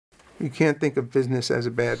You can't think of business as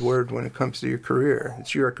a bad word when it comes to your career.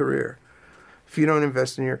 It's your career. If you don't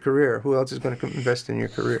invest in your career, who else is going to invest in your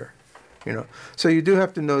career? You know, so you do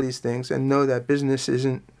have to know these things and know that business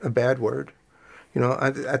isn't a bad word. You know,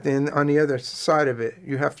 at the end, on the other side of it,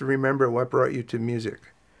 you have to remember what brought you to music,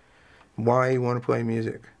 why you want to play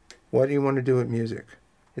music, what do you want to do with music.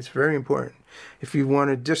 It's very important. If you want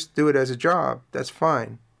to just do it as a job, that's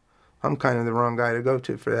fine. I'm kind of the wrong guy to go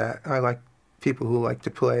to for that. I like people who like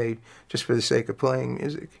to play just for the sake of playing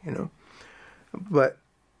music, you know. But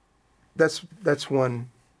that's one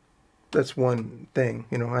thing,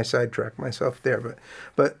 you know. I sidetrack myself there,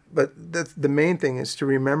 but the main thing is to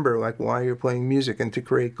remember like why you're playing music and to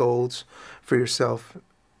create goals for yourself,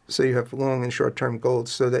 so you have long and short-term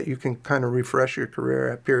goals, so that you can kind of refresh your career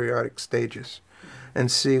at periodic stages and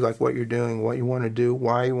see like what you're doing, what you want to do,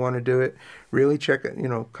 why you want to do it. Really check it, you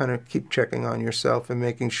know, kind of keep checking on yourself and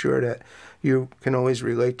making sure that you can always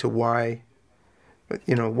relate to why,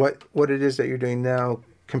 you know, what it is that you're doing now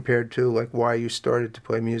compared to like why you started to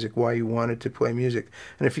play music, why you wanted to play music.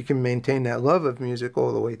 And if you can maintain that love of music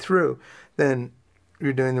all the way through, then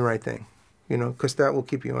you're doing the right thing, you know, because that will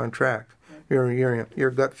keep you on track.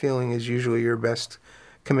 Your gut feeling is usually your best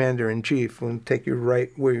commander-in-chief and take you right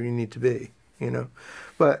where you need to be, you know.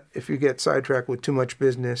 But if you get sidetracked with too much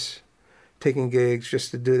business, taking gigs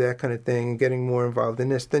just to do that kind of thing and getting more involved in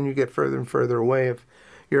this, then you get further and further away of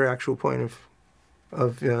your actual point of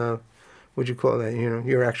what'd you call that? You know,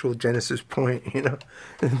 your actual genesis point. You know,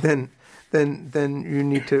 and then you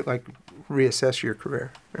need to like reassess your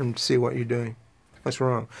career and see what you're doing. What's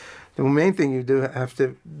wrong? The main thing you do have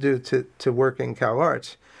to do to work in Cal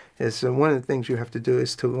Arts is one of the things you have to do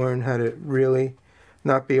is to learn how to really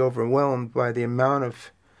not be overwhelmed by the amount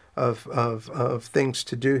of things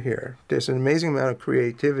to do here. There's an amazing amount of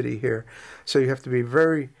creativity here, so you have to be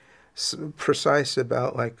very precise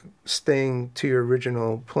about like staying to your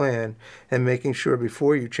original plan and making sure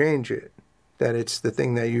before you change it that it's the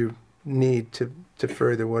thing that you need to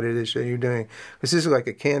further what it is that you're doing. Because this is like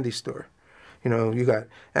a candy store. You know, you got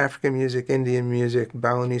African music, Indian music,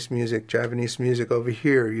 Balinese music, Javanese music over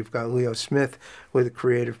here. You've got Leo Smith with a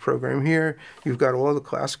creative program here. You've got all the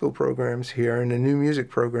classical programs here and the new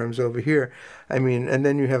music programs over here. I mean, and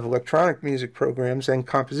then you have electronic music programs and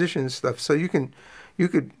composition stuff. So you can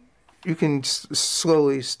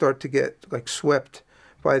slowly start to get like swept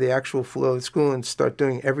by the actual flow of school and start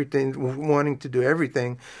doing everything, wanting to do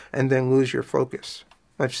everything, and then lose your focus.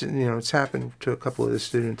 I've seen, you know, it's happened to a couple of the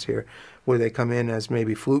students here where they come in as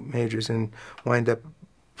maybe flute majors and wind up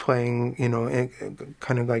playing, you know,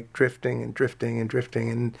 kind of like drifting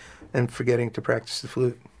and forgetting to practice the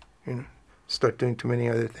flute, you know, start doing too many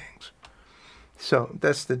other things. So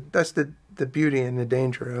that's the beauty and the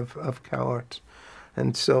danger of Cal Arts.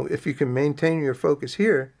 And so if you can maintain your focus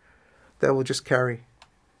here, that will just carry.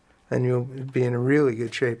 And you'll be in a really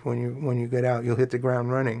good shape when you get out. You'll hit the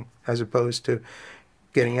ground running, as opposed to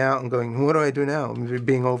getting out and going, what do I do now?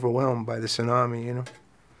 Being overwhelmed by the tsunami, you know.